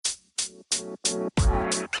Okay,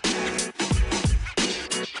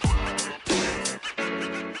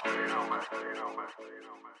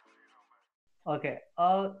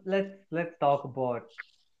 let's talk about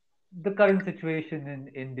the current situation in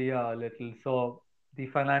India a little. So the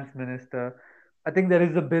finance minister, I think there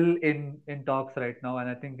is a bill in talks right now, and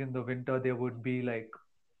I think in the winter there would be like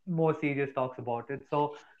more serious talks about it.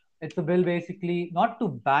 So it's a bill basically not to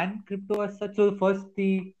ban crypto as such. So first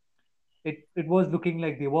it was looking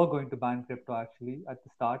like they were going to ban crypto actually at the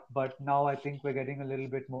start, but now I think we're getting a little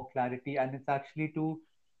bit more clarity, and it's actually to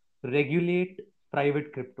regulate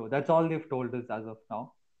private crypto. That's all they've told us as of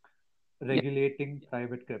now, Yeah. regulating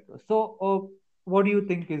private crypto. So, what do you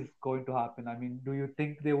think is going to happen? I mean, do you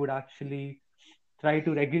think they would actually try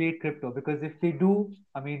to regulate crypto? Because if they do,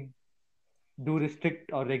 I mean, do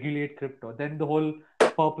restrict or regulate crypto, then the whole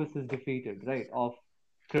purpose is defeated, right? Of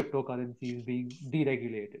cryptocurrencies being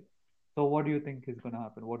deregulated. So, what do you think is going to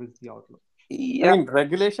happen? What is the outlook? I Yeah. mean,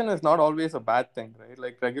 regulation is not always a bad thing, right?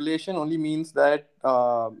 Like, regulation only means that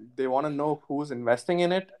they want to know who's investing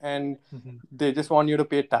in it, and Hmm. they just want you to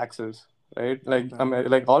pay taxes, right? Like, Okay. I mean,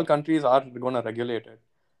 like all countries are going to regulate it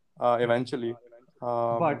Mhm. eventually.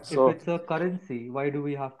 But if So, it's a currency, why do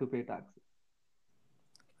we have to pay taxes?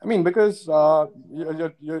 I mean, because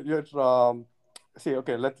see,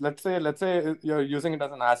 okay, let's say you're using it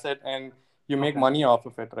as an asset and you make Okay. money off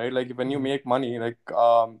of it, right? Like when you Hmm. make money, like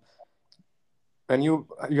when you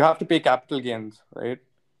have to pay capital gains, right?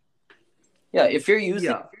 Yeah, Yeah. if you're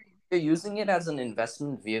using it as an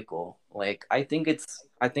investment vehicle, like I think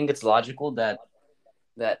it's logical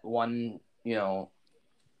that one,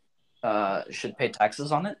 should pay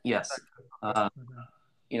taxes on it. Yes. Uh,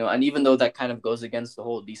 Mhm. and even though that kind of goes against the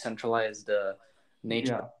whole decentralized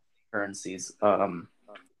nature of Yeah. currencies,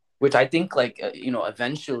 which I think, like,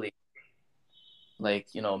 eventually, like,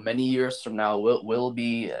 many years from now will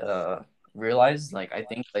be realized. Like, I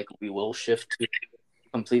think, like, we will shift to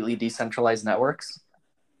completely decentralized networks.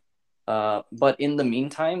 But in the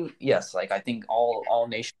meantime, yes, like, I think all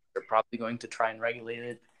nations are probably going to try and regulate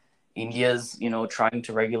it. India's, trying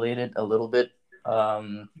to regulate it a little bit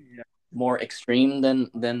Yeah. more extreme than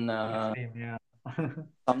Extreme. Yeah.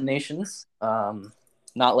 some nations.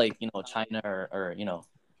 Not like, China or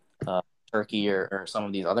uh, Turkey or some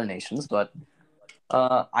of these other nations, but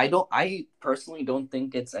I personally don't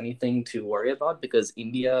think it's anything to worry about, because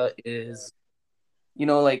India is,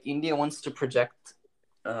 like, India wants to project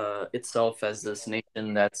itself as this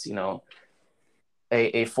nation that's,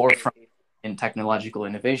 a forefront in technological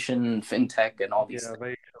innovation, fintech, and all these Yeah. things.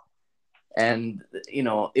 Very And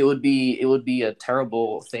it would be a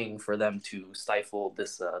terrible thing for them to stifle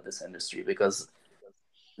this industry, because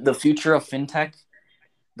the future of fintech,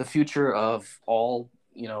 the future of all,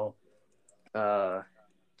 uh,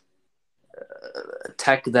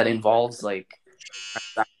 tech that involves, like,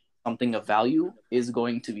 something of value, is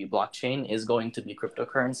going to be blockchain, is going to be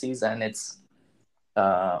cryptocurrencies, and it's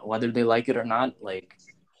whether they like it or not, like,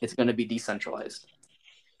 it's going to be decentralized.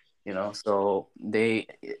 So they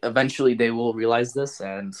eventually they will realize this,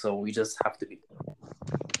 and so we just have to be.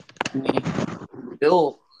 The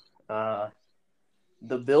bill, uh,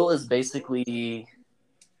 the bill is basically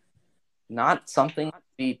not something to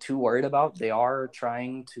be too worried about. They are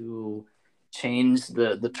trying to change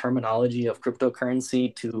the terminology of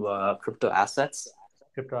cryptocurrency to crypto assets.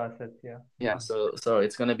 crypto assets. Yeah. Yeah, Hmm. so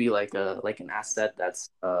it's gonna be like an asset that's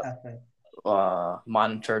Assets.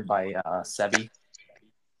 monitored by SEBI.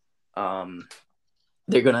 Um,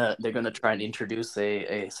 they're gonna try and introduce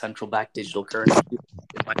a central bank digital currency.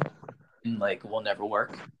 In my opinion, like, will never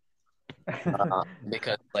work,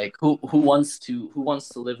 because, like, who wants to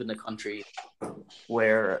live in a country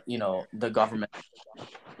where, the government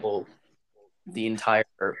will the entire,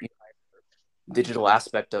 digital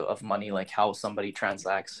aspect of money, like how somebody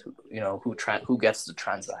transacts, who gets to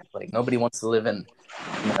transact. Like, nobody wants to live in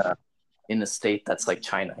a in a state that's like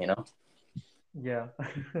China. Yeah.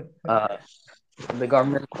 Uh, the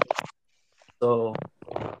government, so,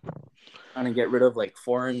 trying to get rid of, like,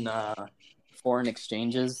 foreign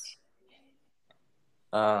exchanges.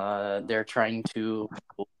 They're trying to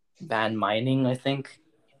ban mining, I think,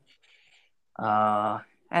 uh,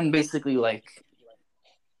 and basically, like,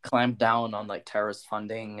 clamp down on, like, terrorist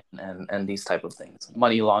funding and these type of things,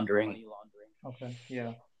 money laundering. Okay.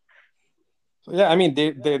 Yeah. So yeah, I mean,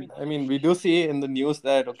 I mean, we do see in the news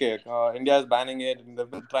that okay, India is banning it, and they've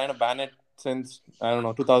been trying to ban it since I don't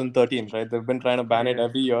know 2013, right? They've been trying to ban it Yeah.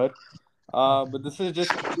 every year, but this is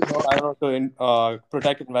just I don't know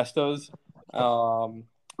protect investors, um,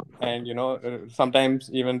 and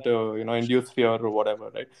sometimes even to induce fear or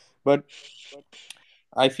whatever, right? But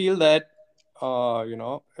I feel that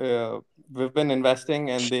we've been investing,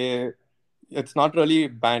 and it's not really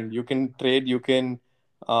banned. You can trade, you can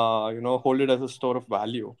hold it as a store of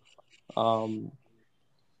value. Um,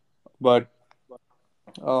 but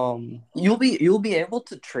You'll be able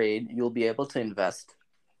to trade, you'll be able to invest,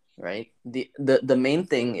 right? The main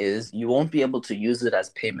thing is you won't be able to use it as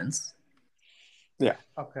payments. yeah,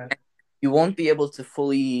 Okay. You won't be able to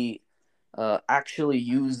fully actually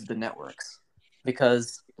use the networks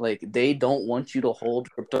because like they don't want you to hold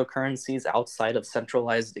cryptocurrencies outside of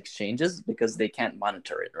centralized exchanges because they can't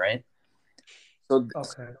monitor it, right? So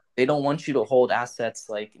Okay. they don't want you to hold assets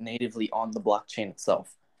like natively on the blockchain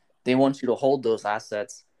itself. They want you to hold those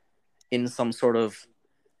assets in some sort of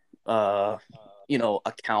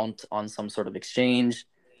account on some sort of exchange,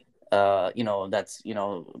 that's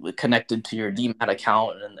connected to your DMAT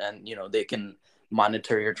account, and they can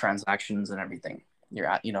monitor your transactions and everything.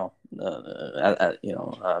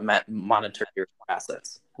 Monitor your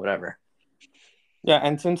assets, whatever. yeah.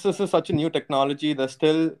 And since this is such a new technology, they're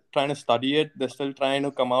still trying to study it. They're still trying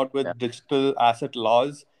to come out Yeah. with digital asset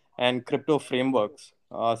laws and crypto frameworks.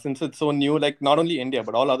 Since it's so new, like not only India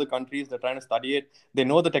but all other countries, they're trying to study it. They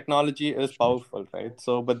know the technology is powerful, right?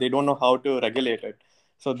 So, but they don't know how to regulate it.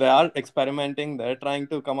 So they are experimenting. They're trying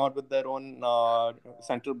to come out with their own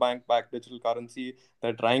central bank backed digital currency.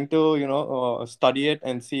 They're trying to study it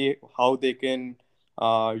and see how they can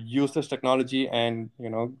use this technology and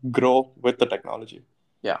grow with the technology.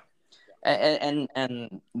 Yeah, and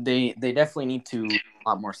they definitely need to do a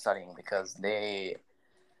lot more studying because they,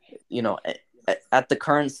 at the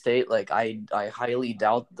current state, like I highly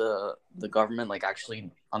doubt the government like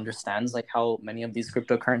actually understands like how many of these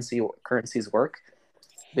currencies work,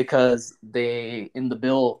 because they in the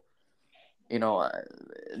bill,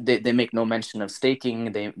 they make no mention of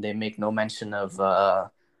staking. They make no mention of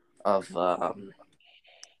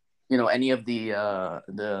any of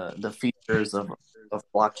the features of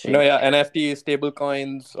blockchain. Yeah, NFT, stable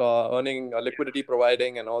coins, earning, liquidity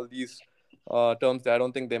providing, and all these terms. I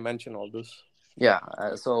don't think they mention all this. Yeah,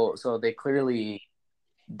 so they clearly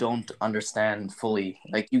don't understand fully.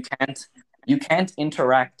 Like you can't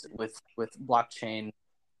interact with blockchain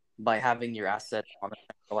by having your asset on a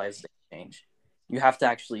centralized exchange. You have to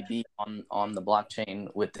actually be on the blockchain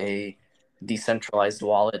with a decentralized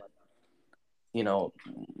wallet, you know,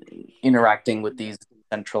 interacting with these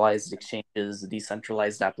centralized exchanges,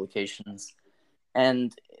 decentralized applications.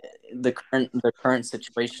 And the current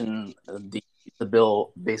situation, the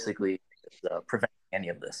bill basically is preventing any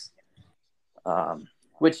of this.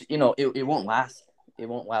 Which it won't last. It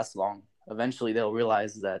won't last long. Eventually, they'll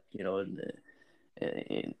realize that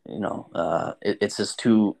it's just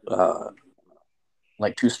too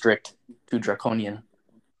too strict, too draconian.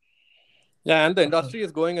 Yeah, and the industry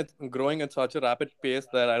is growing at such a rapid pace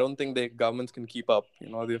that I don't think the governments can keep up.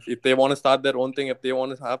 If they want to start their own thing, if they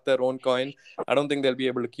want to have their own coin, I don't think they'll be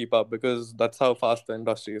able to keep up because that's how fast the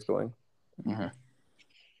industry is going. Mm-hmm.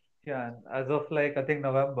 Yeah, and as of like I think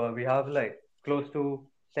November, we have like close to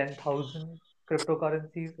 10,000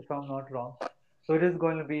 cryptocurrencies, if I'm not wrong. So it is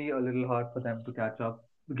going to be a little hard for them to catch up,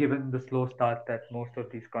 given the slow start that most of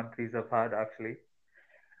these countries have had actually.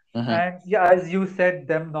 Mm-hmm. And yeah, as you said,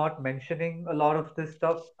 them not mentioning a lot of this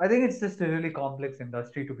stuff, I think it's just a really complex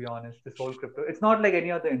industry, to be honest. This whole crypto, it's not like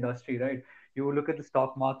any other industry, right? You look at the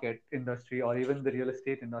stock market industry or even the real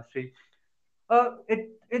estate industry.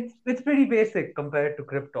 It's pretty basic compared to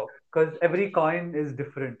crypto because every coin is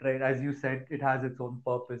different, right? As you said, it has its own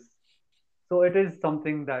purpose. So it is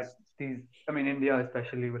something that I mean, India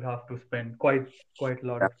especially will have to spend quite a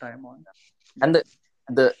lot Yeah. of time on. And Yeah.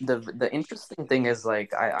 the interesting thing is,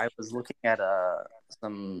 like, I was looking at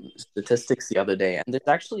some statistics the other day, and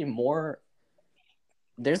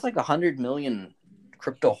there's like 100 million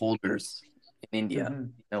crypto holders in India,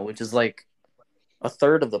 Hmm. which is like a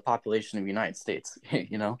third of the population of the United States.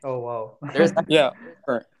 Oh wow. There's Yeah,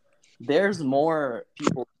 there's more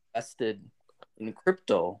people invested in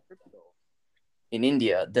crypto in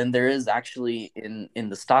India than there is actually in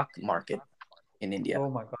the stock market in India. Oh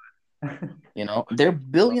my God.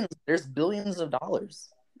 There's billions of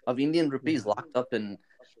dollars of Indian rupees Yeah. locked up in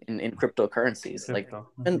cryptocurrencies. Like,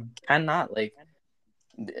 Crypto. and Hmm. cannot, like,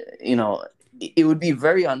 you know it would be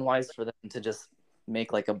very unwise for them to just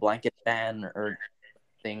make like a blanket ban or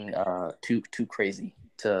thing too crazy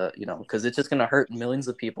to, because it's just going to hurt millions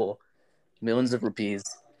of people, millions of rupees,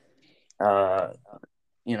 uh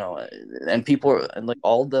you know and people, and like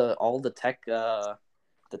all the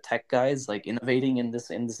tech guys like innovating in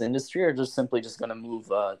this industry are just simply just going to move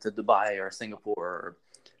to Dubai or Singapore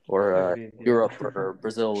or Agree. Yeah. Europe or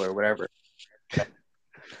Brazil or whatever.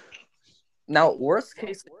 Now, worst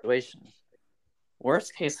case situation,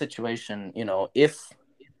 worst case situation,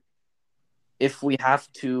 if we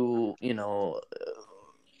have to,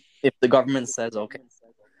 if the government says, okay,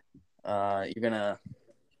 you're gonna,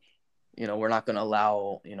 we're not gonna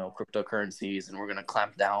allow, cryptocurrencies, and we're gonna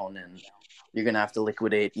clamp down, and you're gonna have to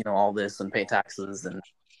liquidate, all this and pay taxes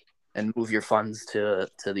and move your funds to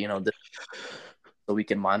this, so we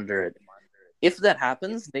can monitor it. If that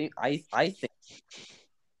happens, I think,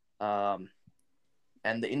 um,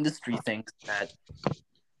 and the industry thinks that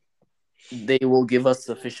they will give us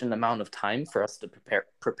sufficient amount of time for us to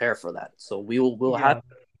prepare for that. So we'll have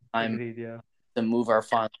Yeah, time agreed. Yeah, to move our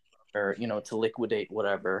funds, or to liquidate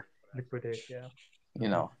whatever, liquidate. Yeah. you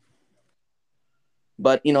Mhm. know.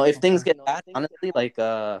 But if things Okay. get bad, honestly, like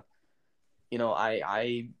I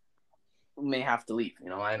may have to leave.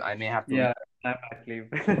 I may have to leave Yeah, I'm actually.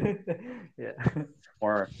 Yeah.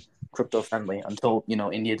 more crypto friendly until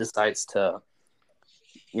India decides to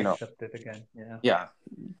you know Accept it again. Yeah. yeah,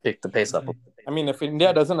 pick the pace up. Mhm. I mean, if India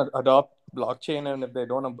Yeah. doesn't adopt blockchain and if they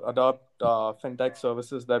don't adopt fintech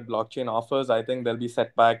services that blockchain offers, I think they'll be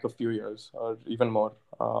set back a few years or even more,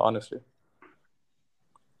 honestly.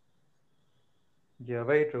 Yeah,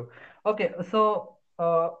 very true. Okay, so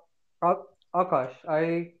Akash,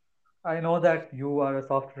 I know that you are a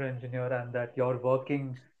software engineer and that you're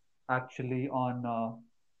working actually on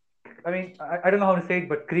I mean I don't know how to say it,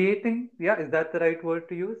 but creating, yeah, is that the right word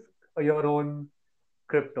to use? Your own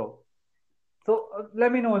crypto. So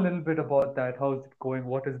let me know a little bit about that. How's it going?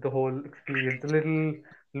 What is the whole experience? A little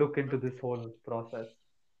look into this whole process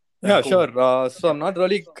and Yeah, sure. code. So I'm not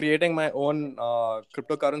really creating my own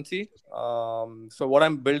cryptocurrency. So what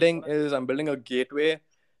I'm building a gateway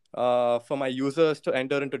for my users to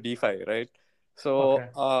enter into DeFi, right? So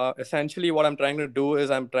Okay. essentially, what I'm trying to do is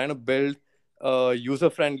I'm trying to build a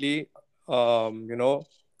user-friendly,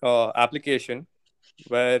 application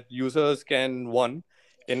where users can, one,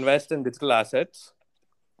 invest in digital assets,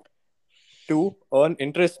 two, earn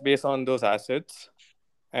interest based on those assets,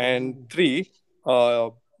 and Ooh. three,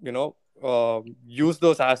 you know, use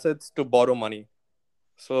those assets to borrow money.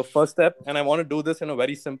 So first step, and I want to do this in a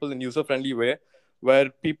very simple and user-friendly way, where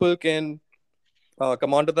people can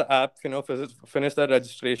come onto the app, finish their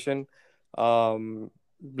registration, um,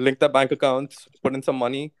 link their bank accounts, put in some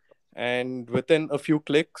money, and within a few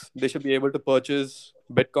clicks, they should be able to purchase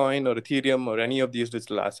Bitcoin or Ethereum or any of these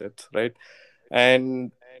digital assets, right?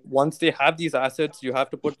 And once they have these assets, you have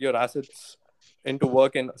to put your assets into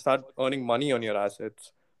work and start earning money on your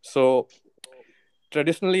assets. So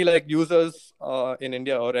traditionally, like users in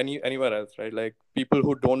India or anywhere else, right, like people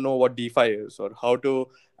who don't know what DeFi is or how to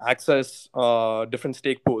access different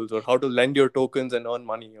stake pools or how to lend your tokens and earn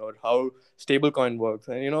money or how stablecoin works,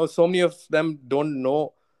 and so many of them don't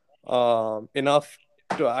know enough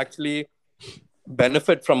to actually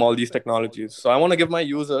benefit from all these technologies. So I want to give my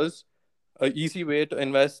users a easy way to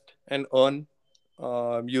invest and earn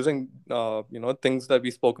using things that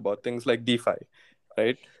we spoke about, things like DeFi,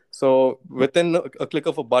 right? So within a click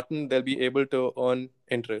of a button, they'll be able to earn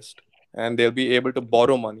interest and they'll be able to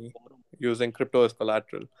borrow money using crypto as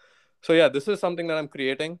collateral. So yeah, this is something that I'm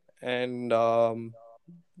creating, and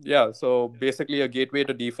yeah, so basically a gateway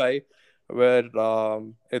to DeFi where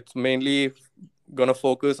it's mainly gonna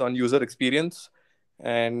focus on user experience,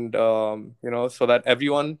 and so that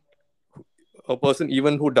everyone, a person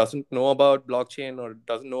even who doesn't know about blockchain or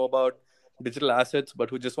doesn't know about digital assets but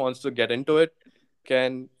who just wants to get into it,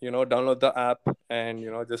 can download the app and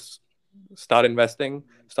just start investing,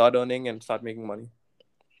 start earning, and start making money.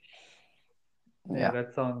 Yeah, Yeah.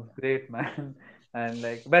 that sounds great, man. And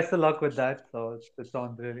like, best of luck with that. So it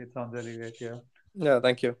sounds really great. Yeah. Yeah,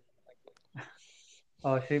 thank you.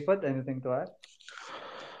 Shripat, anything to add?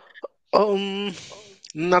 Um,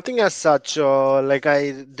 Nothing as such. Like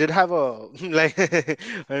I did have a like,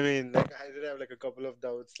 I mean, like I did have like a couple of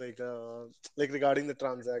doubts, like regarding the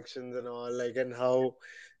transactions and all, like and how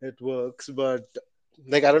it works. But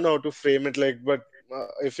like I don't know how to frame it. Like, but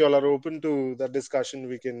if y'all are open to that discussion,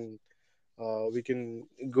 we can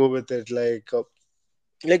go with it. Like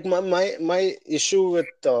my issue with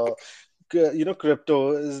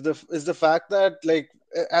crypto is the fact that like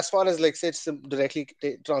as far as like say it's directly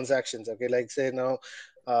transactions, okay, like say now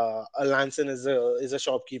a Lanson is a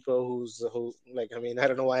shopkeeper who like I mean I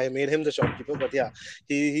don't know why I made him the shopkeeper, but yeah,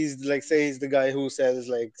 he's like say he's the guy who sells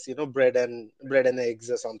like bread and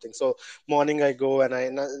eggs or something. So morning I go and I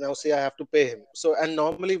now say I have to pay him. So and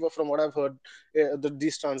normally from what I've heard,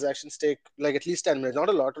 these transactions take like at least 10 minutes, not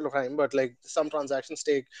a lot of time, but like some transactions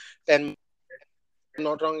take 10 I'm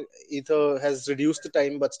not wrong, Ether has reduced the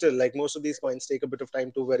time, but still, like most of these coins take a bit of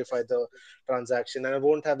time to verify the transaction, and I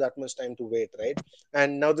won't have that much time to wait, right?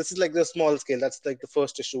 And now this is like the small scale. That's like the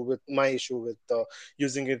first issue with my issue with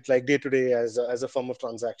using it like day to day as a form of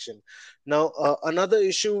transaction. Now, another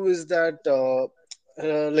issue is that.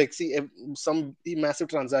 Like see some massive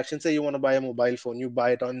transactions, say you want to buy a mobile phone, you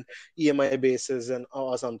buy it on EMI basis and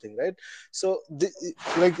or something, right? So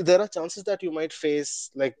like there are chances that you might face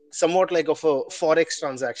like somewhat like of a forex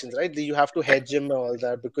transactions, right? You have to hedge them and all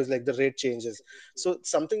that because like the rate changes. So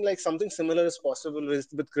something similar is possible with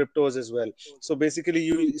cryptos as well. So basically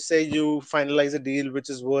you say you finalize a deal which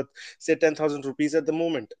is worth say 10,000 rupees at the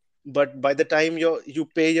moment, but by the time you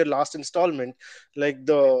pay your last installment, like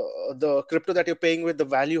the crypto that you're paying with, the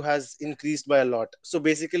value has increased by a lot. So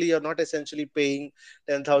basically you're not essentially paying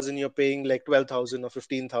 10,000, you're paying like 12,000 or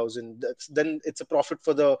 15,000. Then it's a profit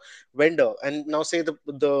for the vendor. And now say the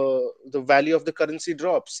value of the currency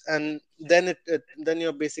drops, and then then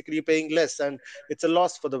you're basically paying less, and it's a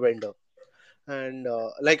loss for the vendor. And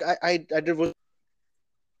like I did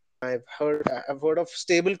I've heard of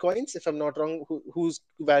stable coins, if I'm not wrong, whose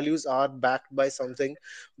values are backed by something.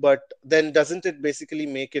 But then doesn't it basically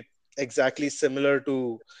make it exactly similar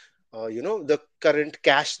to the current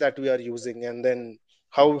cash that we are using? And then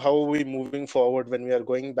how are we moving forward when we are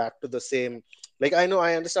going back to the same? Like I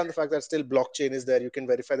understand the fact that still blockchain is there, you can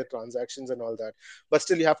verify the transactions and all that, but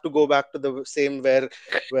still you have to go back to the same where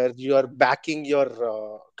you are backing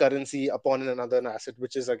your currency upon another asset,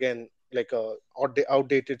 which is again like a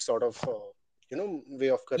outdated sort of way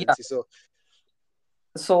of Yeah. currency. So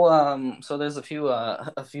So there's a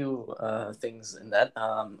few things in that.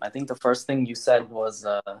 I think the first thing you said was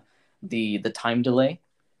the time delay.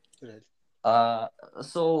 right, Uh,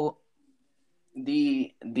 so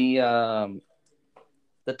the the um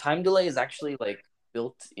the time delay is actually like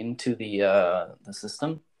built into the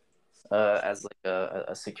system as like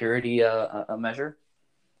a security a measure.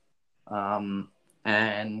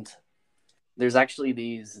 And there's actually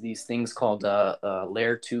these things called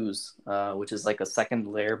layer twos, which is like a second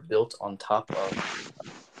layer built on top of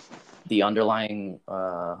the underlying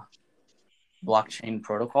blockchain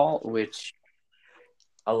protocol, which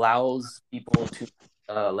allows people to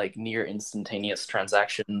like near instantaneous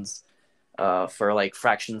transactions for like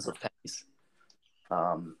fractions of pennies.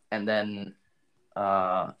 And then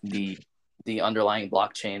the underlying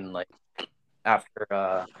blockchain, like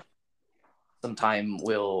after some time,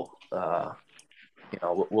 will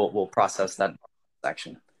will process that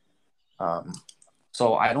transaction. Um,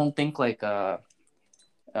 so I don't think like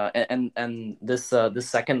this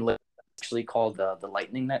second layer is actually called the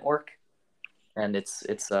Lightning Network, and it's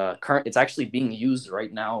actually being used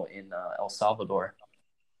right now in El Salvador,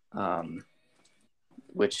 um,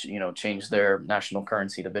 which changed their national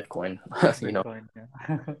currency to Bitcoin, Bitcoin, yeah.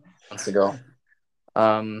 months ago.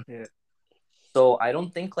 Um, Yeah. so I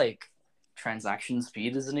don't think like transaction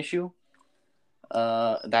speed is an issue.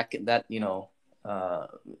 That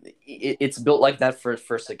it's built like that for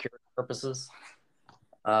security purposes.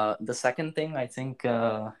 The second thing I think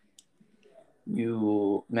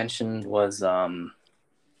you mentioned was the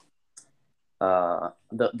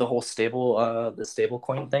whole the stable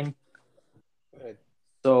coin thing. right.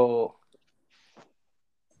 So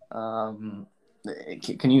can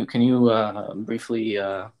you briefly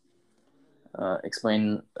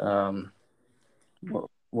explain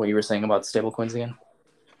what you were saying about stable coins again?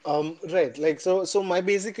 Right. Like so my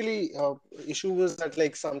basically issue was that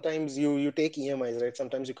like sometimes you take EMIs, right?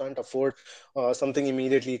 Sometimes you can't afford something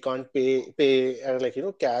immediately, you can't pay like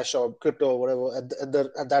cash or crypto or whatever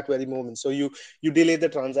at that very moment. So you delay the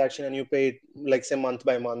transaction and you pay it like say month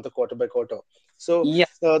by month or quarter by quarter. So Yeah.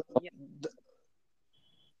 uh, like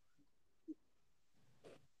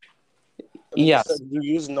Yes. you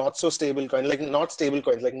use not so stable coin, like not stable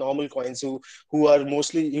coins, like normal coins who are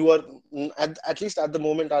mostly who are at least at the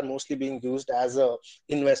moment are mostly being used as a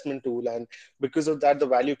investment tool, and because of that the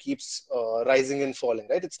value keeps rising and falling,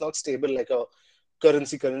 right? It's not stable like a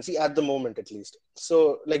currency at the moment, at least.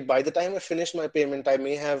 So like by the time I finish my payment, I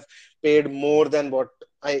may have paid more than what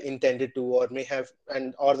I intended to, or may have,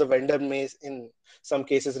 and or the vendor may in some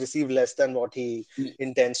cases receive less than what he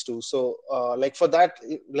intends to. So like for that,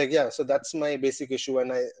 like yeah, so that's my basic issue.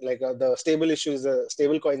 And I like the stable issue is the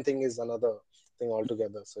stable coin thing is another thing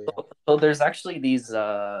altogether. So yeah. So there's actually these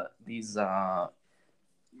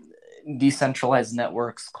decentralized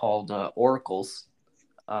networks called oracles,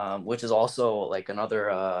 which is also like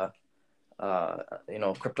another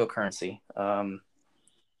cryptocurrency. Um,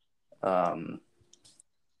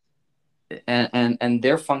 and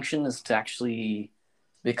their function is to actually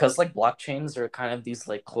because like blockchains are kind of these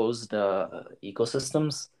like closed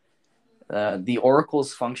ecosystems. The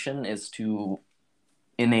oracle's function is to,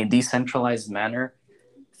 in a decentralized manner,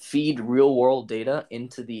 feed real world data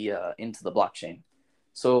into the blockchain.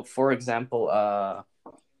 So, for example, a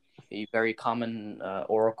very common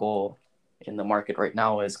oracle in the market right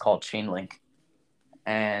now is called Chainlink,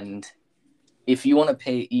 and if you want to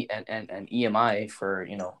pay an EMI for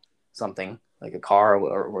something like a car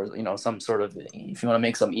or some sort of, if you want to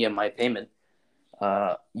make some EMI payment,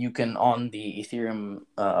 you can on the Ethereum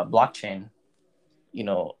blockchain,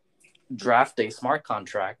 draft a smart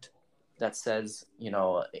contract that says,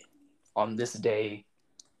 on this day,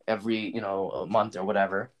 every a month or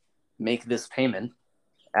whatever, make this payment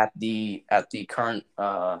at the current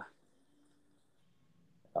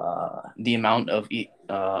the amount of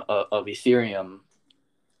Ethereum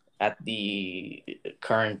at the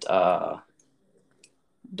current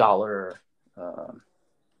dollar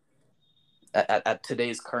at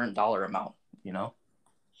today's current dollar amount,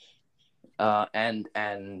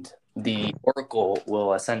 and the oracle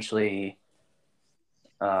will essentially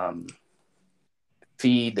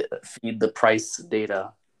feed the price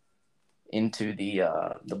data into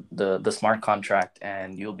the smart contract,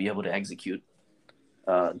 and you'll be able to execute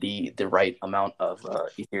the right amount of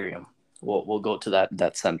Ethereum. We'll go to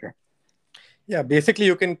that center. Yeah, basically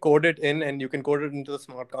you can code it in, and you can code it into the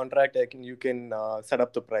smart contract. You can set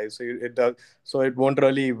up the price, so it won't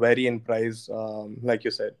really vary in price, like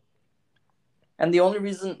you said. And the only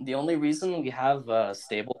reason we have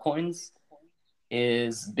stable coins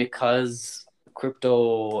is because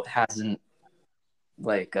crypto hasn't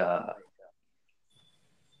like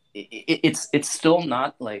it's still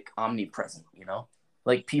not like omnipresent,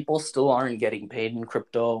 like people still aren't getting paid in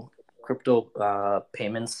crypto.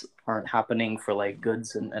 Payments aren't happening for like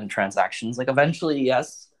goods and transactions. Like eventually,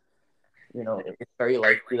 yes, it's very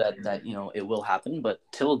likely that it will happen, but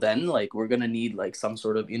till then, like we're gonna need like some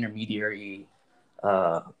sort of intermediary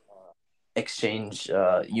exchange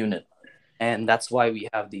unit, and that's why we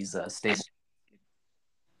have these stable.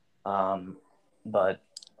 But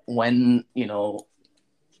when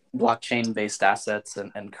blockchain based assets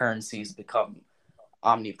and currencies become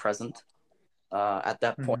omnipresent, at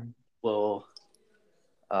that point we'll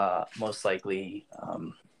most likely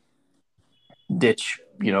ditch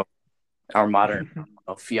our modern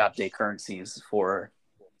fiat day currencies for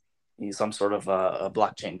some sort of a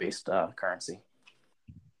blockchain based currency,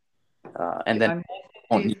 and then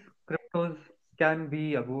and these cryptos can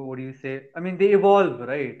be, Abu, what do you say? I mean, they evolve,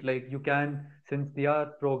 right? Like you can, since they are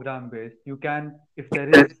program based, you can, if there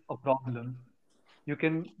is a problem, you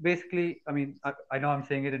can basically, I mean, I know I'm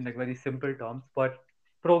saying it in like very simple terms, but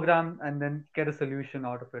program and then get a solution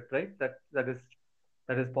out of it, right? That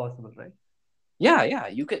is possible, right? yeah,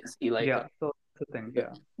 you can see like Yeah. So that's the thing.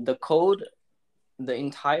 Yeah. the code, the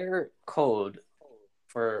entire code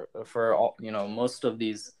for all most of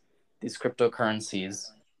these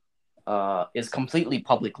cryptocurrencies is completely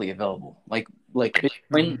publicly available. Like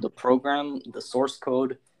Bitcoin, the program, the source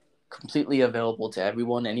code, completely available to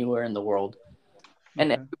everyone anywhere in the world,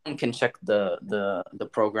 and Okay. everyone can check the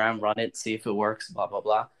program, run it, see if it works, blah blah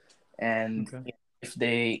blah. And Okay.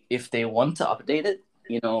 if they want to update it,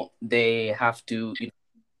 they have to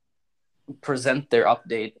present their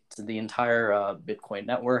update to the entire Bitcoin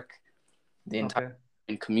network, the entire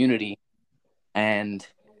Okay. community, and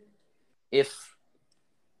if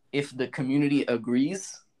the community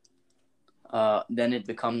agrees, then it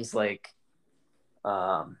becomes like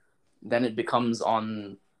then it becomes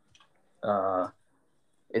on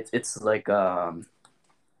it's like the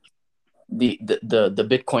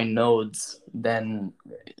Bitcoin nodes then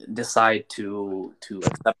decide to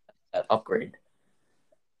accept that upgrade.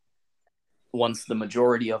 Once the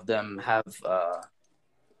majority of them have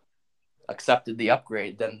accepted the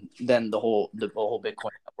upgrade, then the whole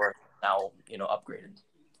Bitcoin network now upgraded.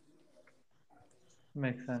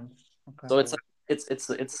 Makes sense. Okay. So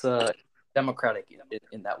it's democratic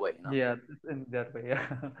in that way. Yeah, in that way.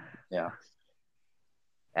 Yeah. Yeah.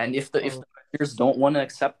 And if the Oh, users don't want to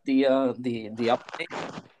accept the update,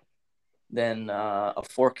 then a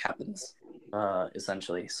fork happens,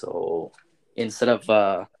 essentially. So instead of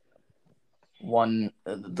the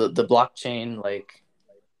blockchain, like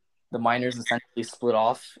the miners essentially split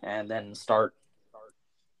off and then start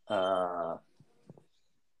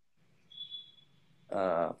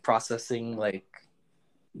processing like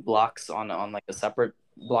blocks on like a separate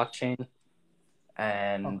blockchain,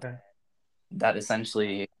 and okay. that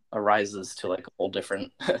essentially arises to like a whole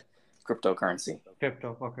different cryptocurrency.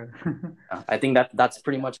 Crypto. Okay. I think that's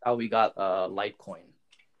pretty much how we got Litecoin.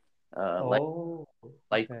 Oh,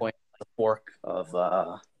 okay. Litecoin the fork of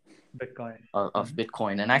Bitcoin.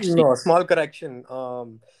 Bitcoin. And actually, No, small correction.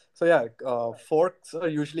 So yeah, forks are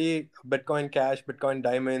usually Bitcoin Cash, Bitcoin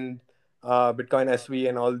Diamond, Bitcoin SV,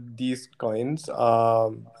 and all these coins.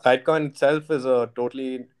 Litecoin itself is a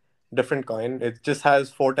totally different coin. It just has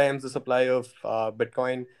 4 times the supply of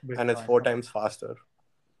Bitcoin, and it's Bitcoin. 4 times faster.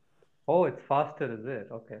 Oh, it's faster, is it?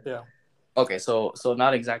 Okay. Yeah. okay, so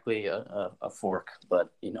not exactly a fork,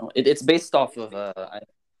 but it's based off of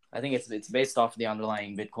I think it's based off the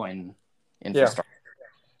underlying Bitcoin infrastructure.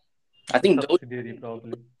 I think Subsidiary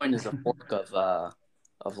probably. Dogecoin is a fork of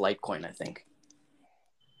Litecoin.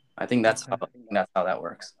 I think that's how that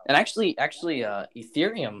works. And actually,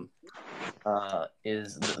 Ethereum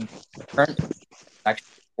is the current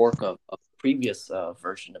actually fork of a previous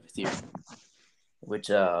version of Ethereum, which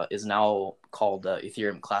is now called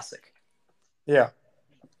Ethereum Classic. Yeah.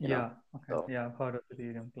 Yeah. Okay. So, yeah, I've heard of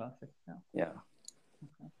Ethereum Classic. Yeah. Yeah.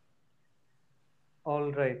 Okay.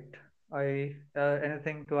 All right.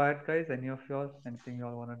 Anything to add, guys? Any of y'all? Anything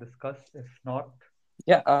y'all want to discuss? If not,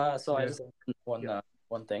 yeah. So I yeah. just one Yeah.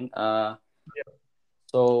 one thing. Yeah.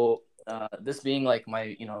 So this being like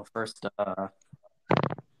my first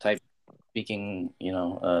type speaking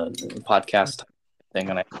podcast thing,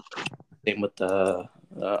 and I same with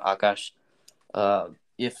Akash.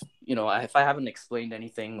 If I haven't explained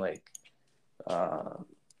anything, like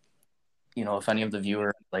if any of the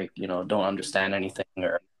viewers don't understand anything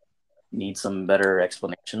or need some better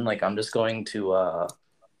explanation, like I'm just going to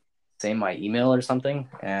say my email or something,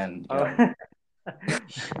 and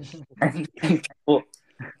and people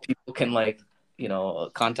can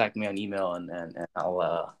contact me on email, and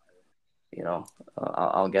I'll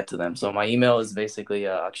I'll get to them. So my email is basically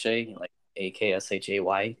Akshay, like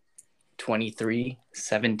AKSHAY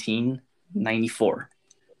 231794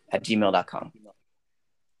 at gmail.com.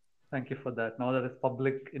 Thank you for that. Now that it's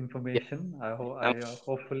public information,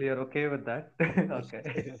 hopefully you're okay with that.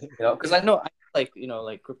 Okay. Because I know like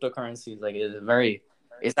cryptocurrencies, like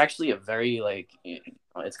it's actually a very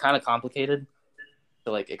it's kind of complicated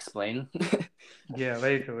to explain. Yeah,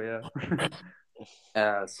 very true.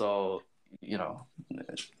 Yeah. So yeah.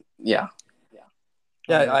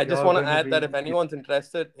 Yeah, I just want to add that if anyone's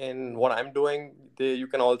interested in what I'm doing, you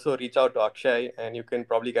can also reach out to Akshay, and you can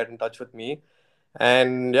probably get in touch with me.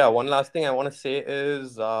 And yeah, one last thing I want to say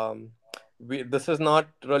is this is not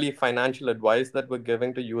really financial advice that we're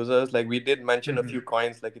giving to users. Like we did mention a few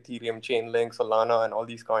coins like Ethereum, Chainlink, Solana, and all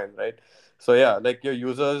these coins, right? So yeah, like your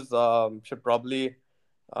users should probably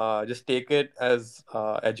just take it as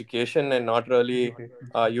education and not really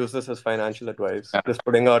use this as financial advice. Yeah. Just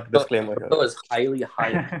putting out a disclaimer here. Crypto is highly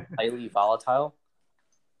volatile.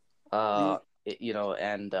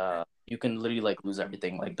 And you can literally lose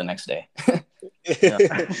everything the next day.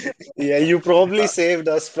 Yeah, you probably saved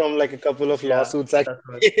us from a couple of lawsuits.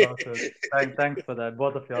 Actually. Thanks for that,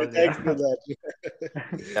 both of y'all. Thanks for that.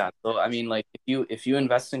 Yeah. So I mean, if you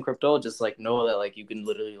invest in crypto, just know that you can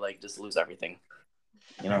literally just lose everything.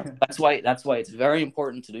 That's why it's very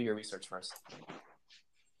important to do your research first.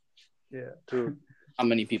 Yeah. True. How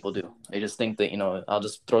many people do? They just think that I'll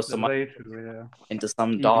just throw some money into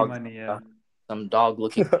some Easy dog, money, some dog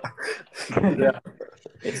looking. Yeah.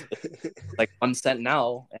 It's like 1 cent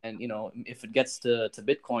now, and if it gets to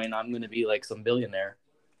Bitcoin, I'm gonna be some billionaire.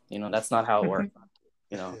 That's not how it works.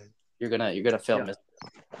 You're gonna fail. Yeah.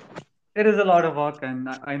 It is a lot of work, and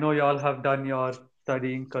I know y'all have done your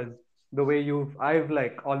studying, because the way I've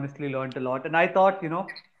honestly learned a lot, and I thought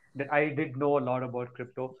that I did know a lot about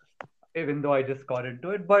crypto, even though I just got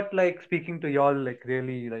into it. But speaking to y'all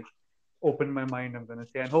really opened my mind, I'm gonna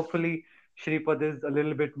say, and hopefully Shripad is a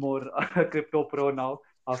little bit more crypto pro now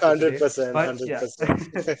after today. 100%. But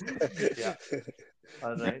 100%. yeah.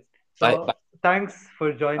 All right. So Bye. thanks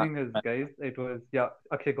for joining us, guys. It was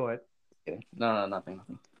Akshay, go ahead. No, nothing.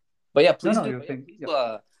 But yeah, please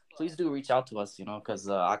please do reach out to us, because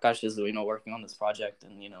Akash is working on this project,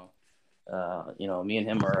 and me and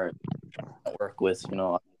him are trying to work with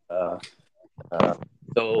so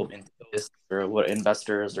or what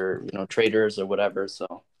investors or traders or whatever.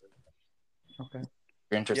 So okay, if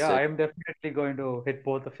you're interested. Yeah, I am definitely going to hit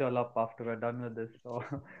both of y'all up after we're done with this. So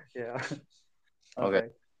yeah. Okay.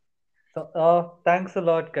 So thanks a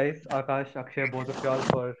lot, guys. Akash, Akshay, both of y'all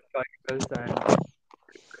for joining us and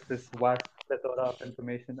this vast plethora of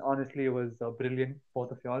information. Honestly, it was brilliant,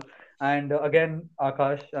 both of y'all. And again,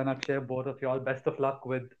 Akash and Akshay, both of y'all, best of luck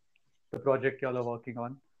with the project y'all are working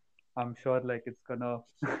on. I'm sure it's gonna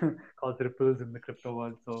cause ripples in the crypto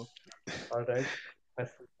world. So, all right,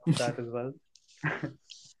 best of that as well.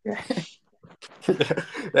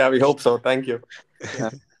 Yeah, we hope so. Thank you. Yeah.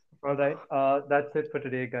 All right. That's it for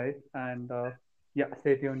today, guys. And yeah,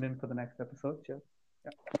 stay tuned in for the next episode. Cheers.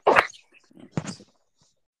 Yeah.